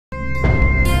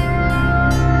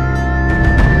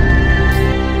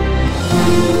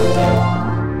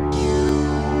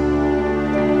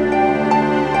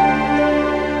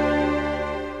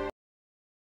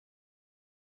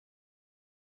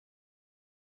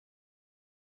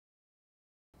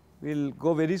we will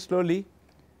go very slowly.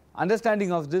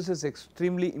 Understanding of this is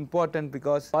extremely important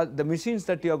because the machines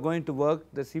that you are going to work,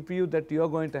 the CPU that you are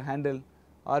going to handle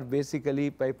are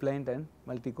basically pipelined and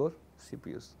multi-core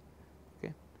CPUs.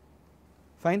 Okay,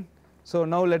 fine. So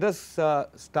now let us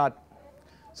start.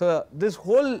 So this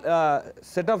whole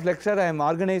set of lecture I am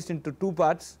organized into two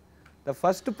parts. The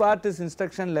first part is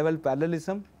instruction level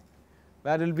parallelism,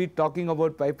 where we will be talking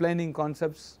about pipelining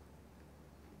concepts,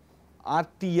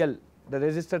 RTL, the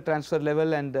register transfer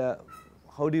level, and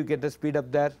how do you get the speed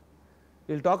up there.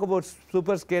 We will talk about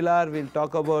superscalar, we will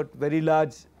talk about very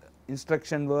large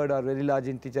instruction word or very large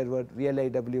integer word,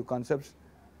 VLIW concepts.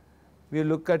 We will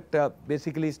look at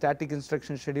basically static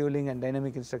instruction scheduling and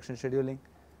dynamic instruction scheduling.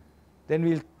 Then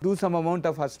we will do some amount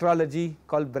of astrology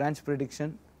called branch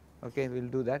prediction. Okay, we will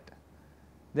do that.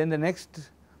 Then the next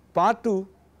part 2,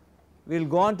 we will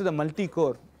go on to the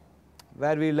multi-core,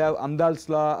 where we will have Amdahl's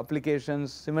law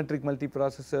applications, symmetric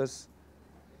multiprocessors.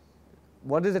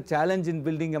 What is the challenge in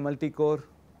building a multi-core?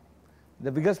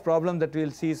 The biggest problem that we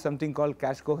will see is something called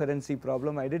cache coherency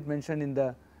problem. I did mention in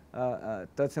the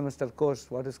third semester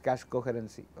course what is cache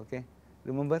coherency. Okay,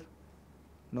 remember?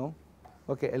 No?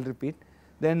 Okay, I will repeat.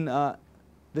 Then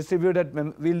we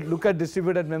will look at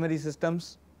distributed memory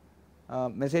systems,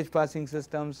 message passing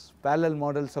systems, parallel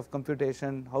models of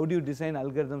computation, how do you design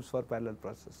algorithms for parallel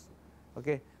process.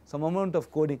 Okay, some amount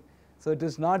of coding. So it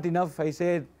is not enough I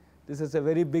say this is a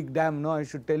very big dam, no, I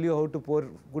should tell you how to pour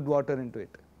good water into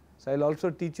it. So I will also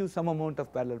teach you some amount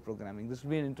of parallel programming. This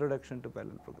will be an introduction to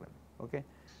parallel programming. Okay,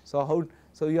 so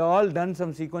you have all done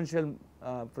some sequential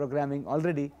programming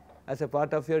already as a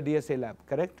part of your DSA lab,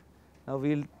 correct? Now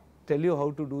we will tell you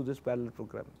how to do this parallel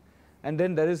programming. And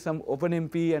then there is some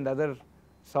OpenMP and other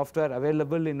software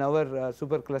available in our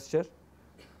supercluster.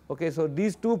 Okay, so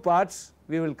these two parts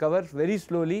we will cover very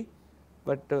slowly,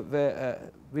 but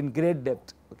in great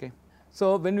depth. Okay,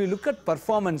 so when we look at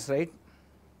performance, right,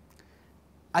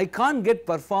 I can't get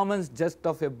performance just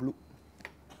of a blue.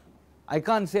 I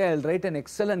can't say I will write an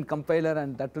excellent compiler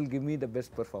and that will give me the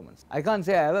best performance. I can't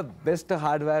say I have a best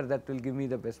hardware that will give me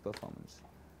the best performance,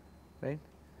 right.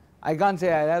 I can't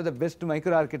say I have the best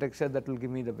microarchitecture that will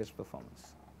give me the best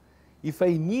performance. If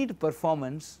I need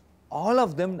performance, all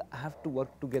of them have to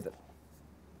work together,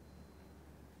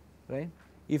 right.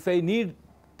 If I need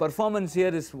performance,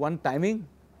 here is one timing,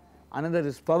 another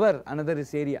is power, another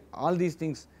is area, all these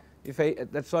things. If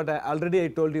that is what I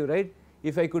told you, right.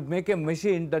 If I could make a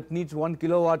machine that needs 1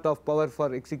 kilowatt of power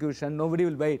for execution, nobody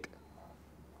will buy it,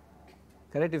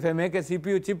 correct. If I make a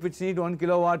CPU chip which needs 1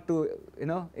 kilowatt to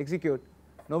execute,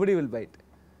 nobody will buy it.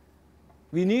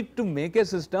 We need to make a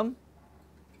system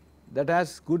that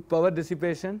has good power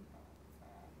dissipation,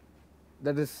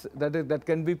 that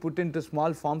can be put into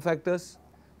small form factors.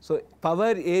 So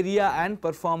power, area and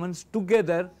performance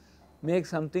together make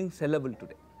something sellable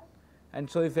today. And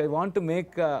so if I want to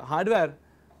make hardware,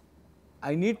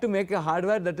 I need to make a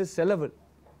hardware that is sellable.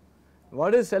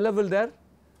 What is sellable there?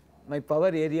 My power,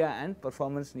 area and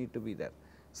performance need to be there.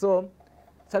 So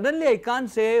suddenly I can't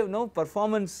say no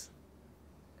performance,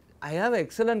 I have an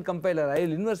excellent compiler, I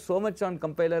will invest so much on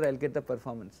compiler, I will get the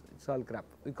performance. It is all crap,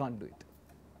 we can't do it.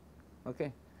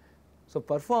 Okay. So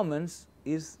performance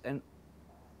is an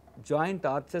joint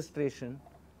orchestration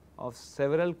of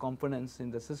several components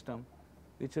in the system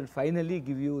which will finally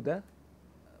give you the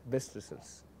best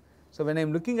results. So when I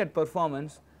am looking at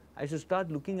performance, I should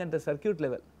start looking at the circuit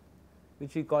level,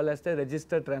 which we call as the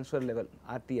register transfer level,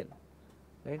 RTL,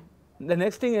 right. The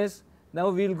next thing is, now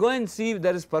we will go and see if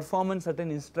there is performance at an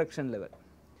instruction level.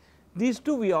 These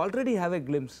two we already have a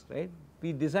glimpse, right.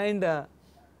 We designed a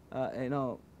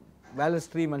valence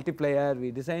tree multiplier,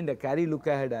 we designed a carry look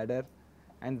ahead adder,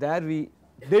 and there we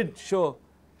did show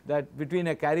that between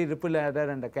a carry ripple adder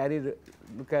and a carry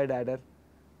look ahead adder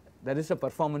there is a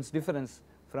performance difference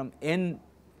from n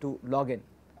to log n,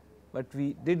 but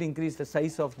we did increase the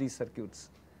size of these circuits.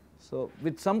 So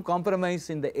with some compromise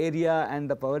in the area and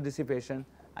the power dissipation,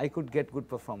 I could get good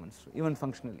performance even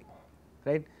functionally,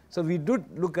 right. So we did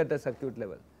look at the circuit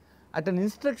level. At an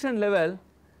instruction level,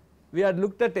 we had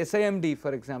looked at SIMD,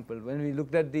 for example. When we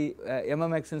looked at the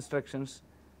MMX instructions,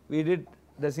 we did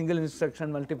the single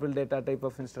instruction multiple data type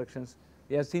of instructions.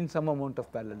 We have seen some amount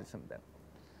of parallelism there,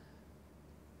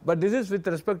 but this is with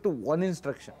respect to one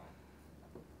instruction,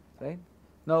 right.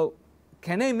 Now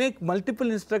can I make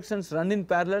multiple instructions run in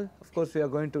parallel? Of course we are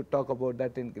going to talk about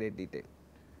that in great detail.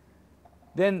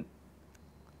 Then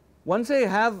once I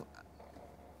have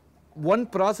one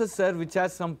processor which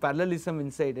has some parallelism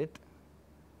inside it,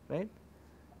 right.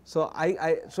 So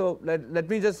let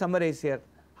me just summarize here.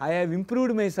 I have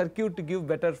improved my circuit to give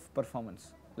better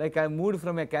performance. Like I moved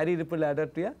from a carry ripple adder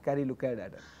to a carry lookup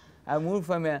adder. I moved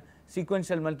from a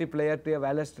sequential multiplier to a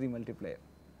Wallace tree multiplier.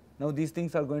 Now these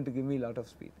things are going to give me a lot of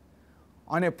speed.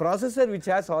 On a processor which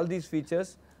has all these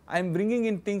features, I am bringing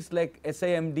in things like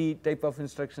SIMD type of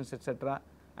instructions, etc.,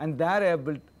 and there I have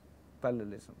built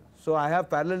parallelism. So I have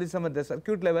parallelism at the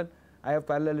circuit level, I have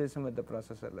parallelism at the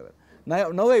processor level.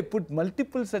 Now I put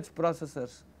multiple such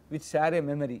processors which share a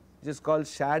memory, which is called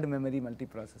shared memory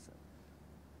multiprocessor,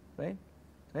 right?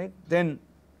 Then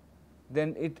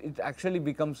it actually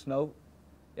becomes now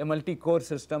a multi-core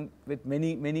system with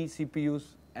many CPUs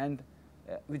and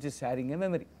which is sharing a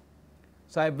memory.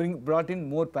 So I brought in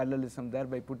more parallelism there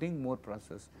by putting more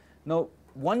processors. Now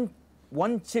one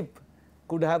chip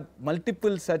could have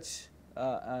multiple such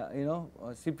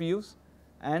CPUs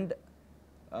and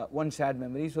one shared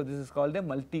memory. So this is called a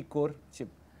multi-core chip.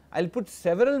 I will put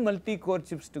several multi-core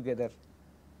chips together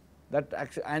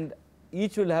and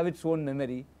each will have its own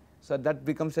memory. So that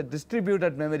becomes a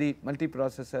distributed memory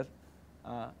multiprocessor,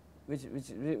 which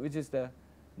is the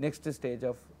next stage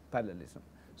of parallelism.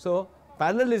 So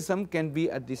parallelism can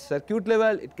be at the circuit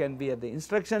level, it can be at the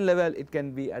instruction level, it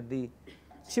can be at the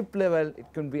chip level, it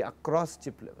can be across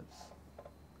chip levels,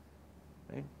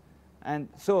 right? And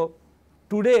so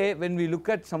today when we look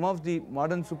at some of the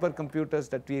modern supercomputers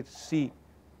that we see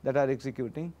that are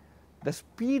executing, the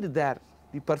speed there,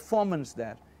 the performance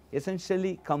there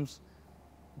essentially comes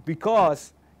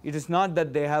because it is not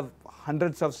that they have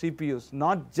hundreds of CPUs,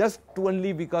 not just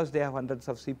only because they have hundreds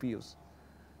of CPUs.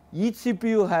 Each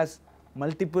CPU has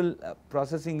multiple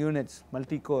processing units,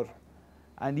 multi-core,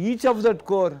 and each of that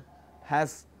core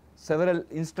has several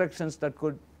instructions that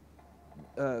could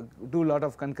do a lot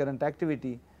of concurrent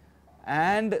activity,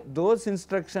 and those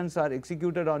instructions are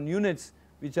executed on units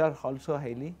which are also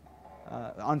highly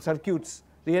on circuits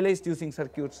realized using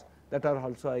circuits that are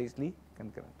also highly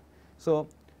concurrent. So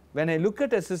when I look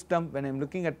at a system, when I am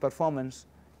looking at performance,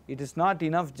 it is not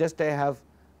enough just I have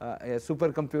a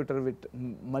supercomputer with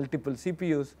multiple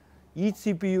CPUs. Each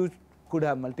CPU could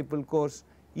have multiple cores,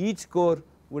 each core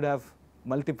would have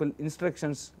multiple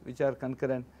instructions which are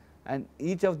concurrent, and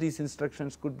each of these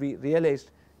instructions could be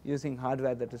realized using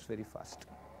hardware that is very fast,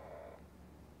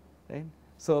 right.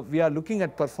 So we are looking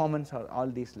at performance at all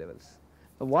these levels.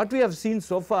 So what we have seen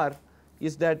so far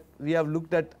is that we have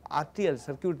looked at RTL,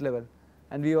 circuit level,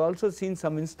 and we have also seen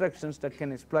some instructions that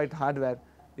can exploit hardware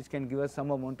which can give us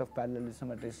some amount of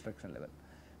parallelism at the instruction level.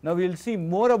 Now we will see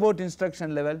more about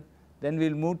instruction level, then we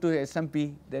will move to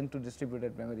SMP, then to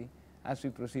distributed memory as we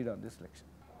proceed on this lecture.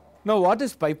 Now what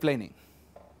is pipelining?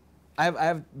 I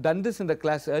have done this in the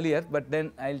class earlier, but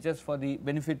then I will just, for the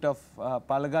benefit of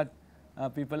Polyglot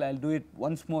people, I will do it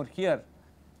once more here.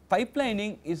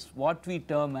 Pipelining is what we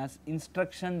term as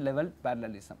instruction level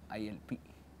parallelism, ILP,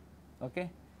 okay.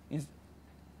 It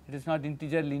is not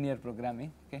integer linear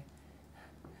programming, okay.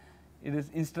 It is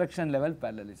instruction level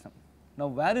parallelism. Now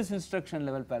where is instruction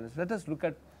level parallelism? Let us look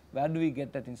at where do we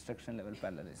get that instruction level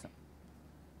parallelism.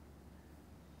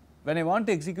 When I want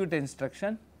to execute an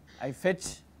instruction, I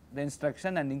fetch the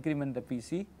instruction and increment the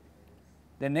PC.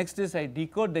 The next is I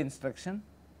decode the instruction.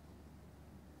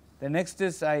 The next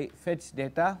is I fetch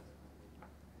data.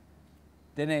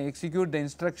 Then I execute the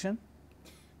instruction.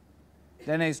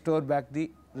 Then I store back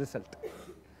the result.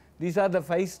 These are the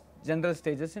 5 general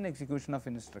stages in execution of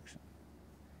an instruction.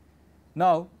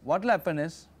 Now what will happen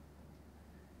is,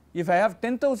 if I have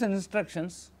 10,000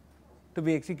 instructions to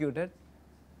be executed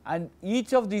and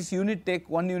each of these unit take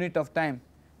 1 unit of time,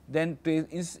 then to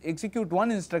execute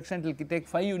one instruction it will take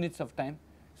 5 units of time.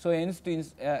 So hence to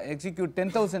execute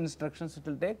 10,000 instructions it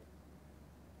will take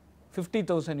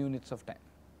 50,000 units of time.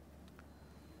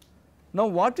 Now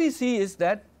what we see is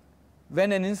that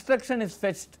when an instruction is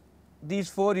fetched, these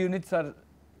 4 units are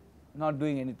not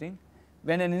doing anything.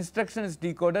 When an instruction is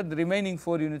decoded, the remaining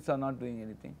 4 units are not doing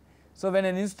anything. So when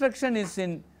an instruction is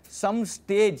in some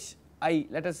stage I,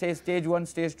 let us say stage 1,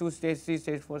 stage 2, stage 3,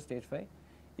 stage 4, stage 5,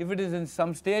 if it is in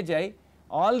some stage I,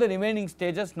 all the remaining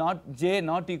stages not j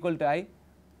not equal to I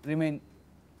remain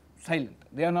silent,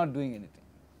 they are not doing anything,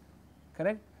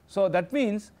 correct. So that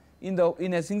means in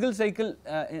a single cycle,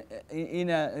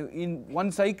 in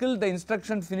one cycle the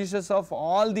instruction finishes off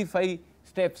all the 5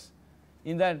 steps.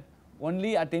 In that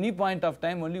only at any point of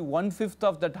time only 1/5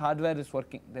 of that hardware is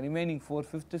working, the remaining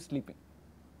 4/5 is sleeping,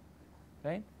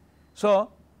 right.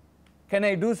 So can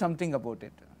I do something about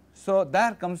it? So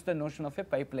there comes the notion of a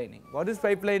pipelining. What is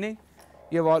pipelining?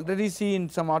 You have already seen in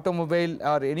some automobile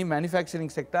or any manufacturing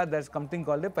sector there is something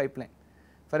called a pipeline.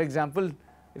 For example,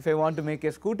 if I want to make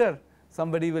a scooter,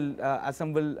 somebody will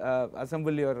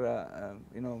assemble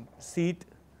your seat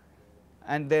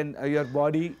and then your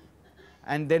body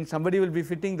and then somebody will be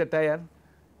fitting the tire.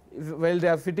 While they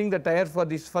are fitting the tire for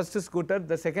this first scooter,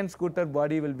 the second scooter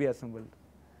body will be assembled,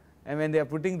 and when they are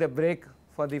putting the brake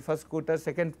for the first scooter,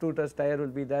 second scooter's tire will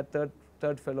be there,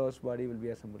 third fellow's body will be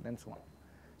assembled, and so on.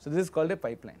 So this is called a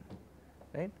pipeline,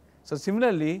 right. So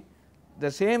similarly,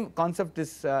 the same concept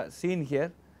is seen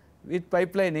here with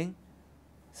pipelining.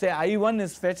 Say I1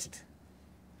 is fetched.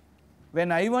 When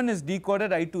I1 is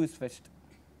decoded, I2 is fetched.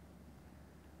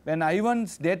 When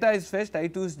I1's data is fetched,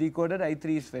 I2 is decoded,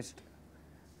 I3 is fetched.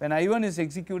 When I1 is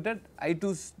executed,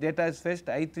 I2's data is fetched,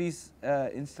 I3's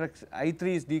I3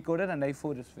 is decoded, and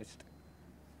I4 is fetched.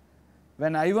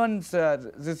 When I1's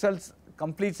results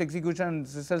completes execution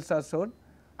and results are stored,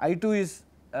 I2 is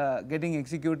getting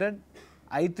executed,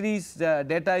 I3's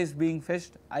data is being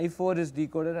fetched, I4 is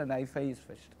decoded, and I5 is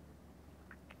fetched.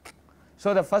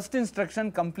 So the first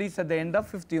instruction completes at the end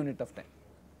of 5th unit of time,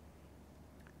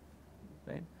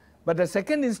 right. But the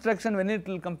second instruction, when it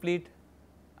will complete?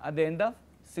 At the end of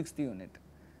 6th unit.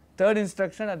 Third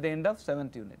instruction at the end of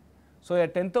 7th unit. So a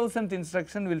 10,000th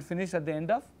instruction will finish at the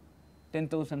end of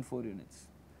 10,004 units.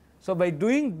 So by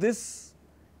doing this,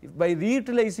 by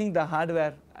reutilizing the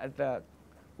hardware at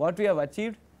what we have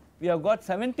achieved, we have got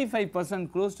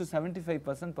 75%, close to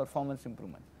 75% performance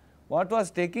improvement. What was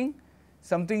taking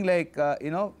something like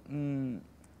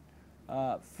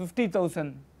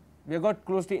 50,000, we have got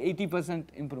close to 80%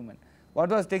 improvement. What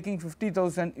was taking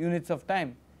 50,000 units of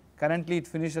time, currently it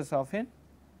finishes off in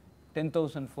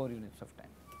 10,004 units of time.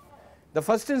 The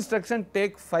first instruction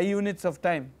takes 5 units of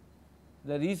time.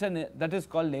 The reason that is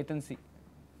called latency,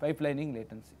 pipelining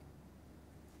latency.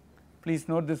 Please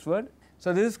note this word.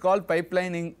 So this is called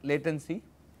pipelining latency,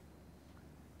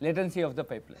 latency of the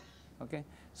pipeline. Okay.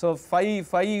 So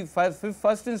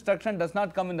first instruction does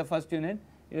not come in the first unit,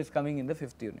 it is coming in the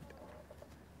 5th unit.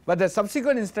 But the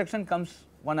subsequent instruction comes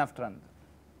one after another,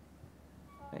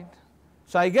 right.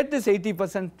 So I get this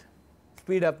 80%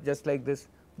 speed up just like this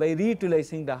by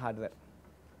reutilizing the hardware.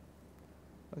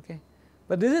 Okay.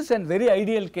 But this is a very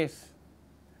ideal case.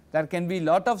 There can be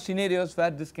lot of scenarios where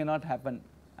this cannot happen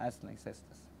as nice as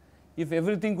this. If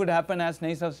everything could happen as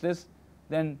nice as this,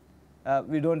 then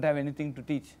we do not have anything to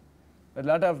teach. But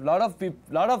lot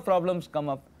of problems come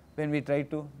up when we try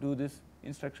to do this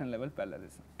instruction level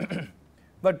parallelism.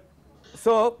 But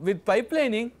so with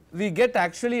pipelining, we get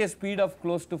actually a speed of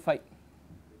close to 5.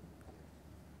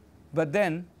 But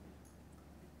then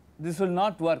this will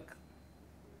not work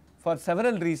for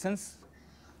several reasons.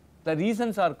 The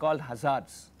reasons are called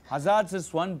hazards. Hazards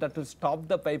is one that will stop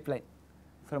the pipeline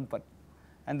from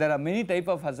and there are many type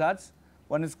of hazards.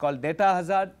 One is called data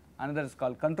hazard, another is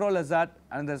called control hazard,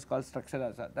 another is called structure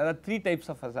hazard. There are 3 types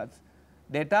of hazards: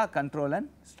 data, control, and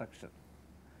structure.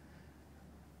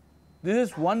 This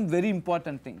is one very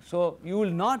important thing. So you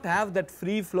will not have that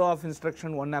free flow of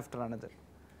instruction one after another.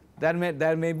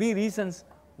 There may be reasons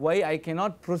why I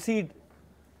cannot proceed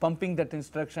pumping that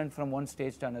instruction from one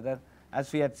stage to another,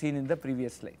 as we had seen in the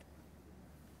previous slide.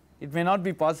 It may not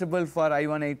be possible for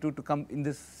I1, I2 to come in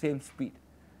this same speed.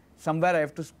 Somewhere I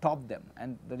have to stop them,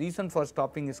 and the reason for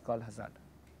stopping is called hazard.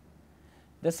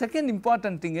 The second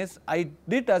important thing is, I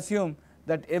did assume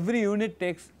that every unit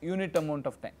takes unit amount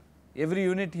of time. Every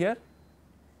unit here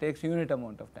takes unit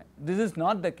amount of time. This is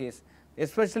not the case,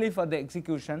 especially for the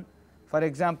execution. For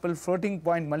example, floating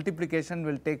point multiplication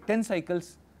will take 10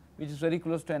 cycles, which is very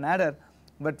close to an adder,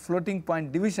 but floating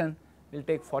point division will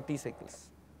take 40 cycles.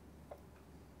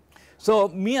 So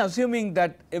me assuming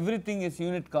that everything is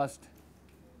unit cost,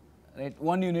 right,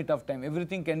 1 unit of time,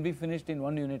 everything can be finished in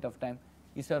 1 unit of time,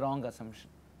 is a wrong assumption.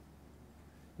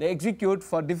 The execute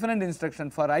for different instruction,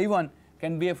 for I1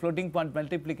 can be a floating point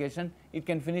multiplication, it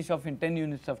can finish off in 10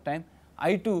 units of time.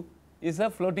 I2 is a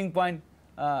floating point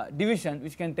division,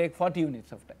 which can take 40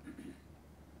 units of time.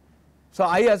 So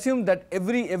I assume that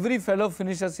every fellow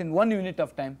finishes in 1 unit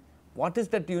of time. What is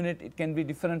that unit? It can be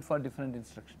different for different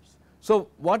instructions. So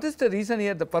what is the reason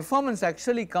here? The performance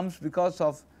actually comes because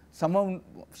of some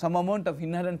amount of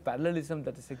inherent parallelism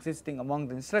that is existing among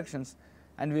the instructions,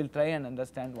 and we will try and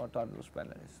understand what are those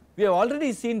parallelisms. We have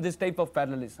already seen this type of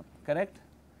parallelism, correct?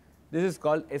 This is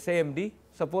called SIMD.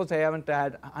 Suppose I haven't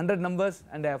had 100 numbers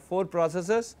and I have 4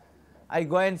 processors. I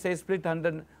go and say split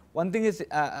 100. One thing is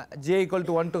j equal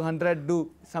to 1 to 100, do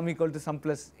sum equal to sum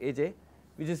plus aj,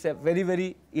 which is a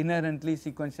very inherently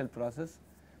sequential process.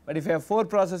 But if I have 4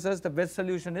 processors, the best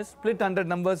solution is split 100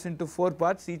 numbers into 4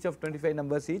 parts, each of 25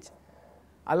 numbers each,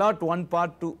 allot 1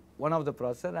 part to one of the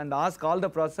processor, and ask all the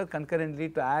processor concurrently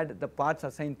to add the parts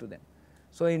assigned to them.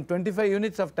 So in 25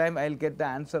 units of time, I will get the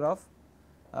answer of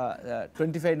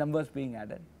 25 numbers being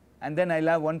added, and then I will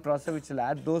have one processor which will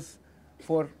add those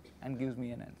 4 and gives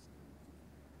me an answer.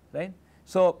 right.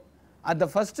 So, at the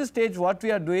first stage what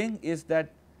we are doing is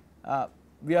that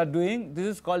this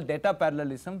is called data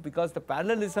parallelism, because the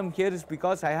parallelism here is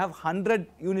because I have 100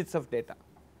 units of data.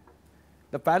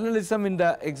 The parallelism in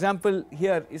the example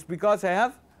here is because I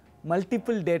have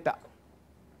multiple data,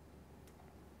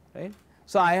 right.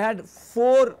 So, I had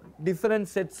 4 different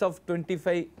sets of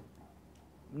 25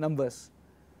 numbers,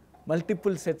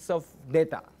 multiple sets of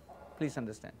data, please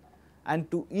understand, and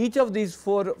to each of these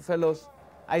 4 fellows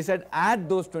I said add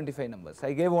those 25 numbers.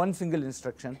 I gave one single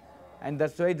instruction, and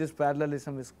that is why this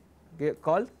parallelism is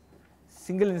called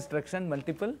single instruction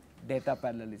multiple data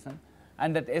parallelism,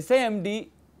 and that SIMD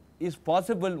is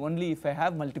possible only if I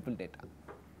have multiple data.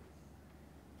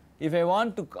 If I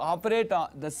want to operate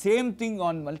the same thing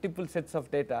on multiple sets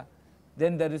of data,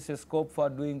 then there is a scope for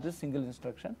doing this single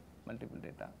instruction multiple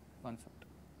data concept.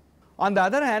 On the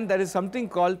other hand, there is something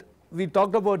called, we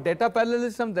talked about data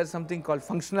parallelism, there is something called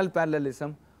functional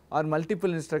parallelism or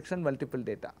multiple instruction multiple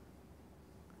data.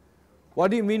 What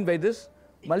do you mean by this?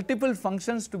 Multiple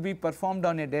functions to be performed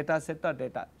on a data set or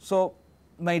data. So,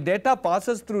 my data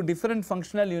passes through different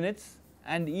functional units,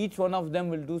 and each one of them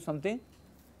will do something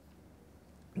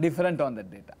different on that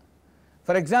data.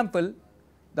 For example,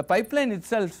 the pipeline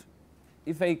itself,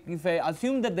 if I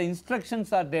assume that the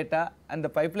instructions are data and the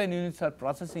pipeline units are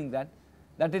processing that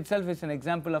itself is an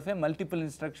example of a multiple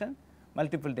instruction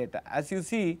multiple data. As you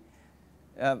see,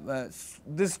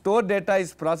 this store data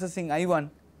is processing I1,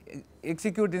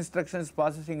 execute instruction is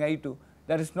processing I2,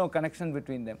 there is no connection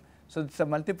between them. So, it is a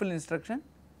multiple instruction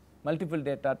multiple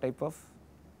data type of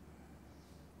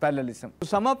parallelism. To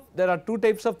sum up, there are 2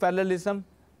 types of parallelism,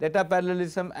 data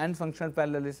parallelism and functional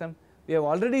parallelism. We have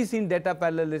already seen data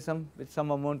parallelism with some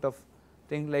amount of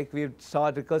thing, like we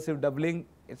saw recursive doubling,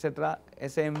 etc.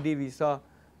 SIMD we saw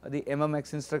the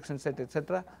MMX instruction set,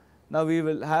 etc. Now, we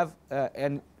will have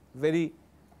a very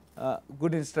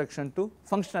good instruction to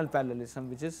functional parallelism,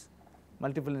 which is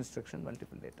multiple instruction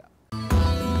multiple data.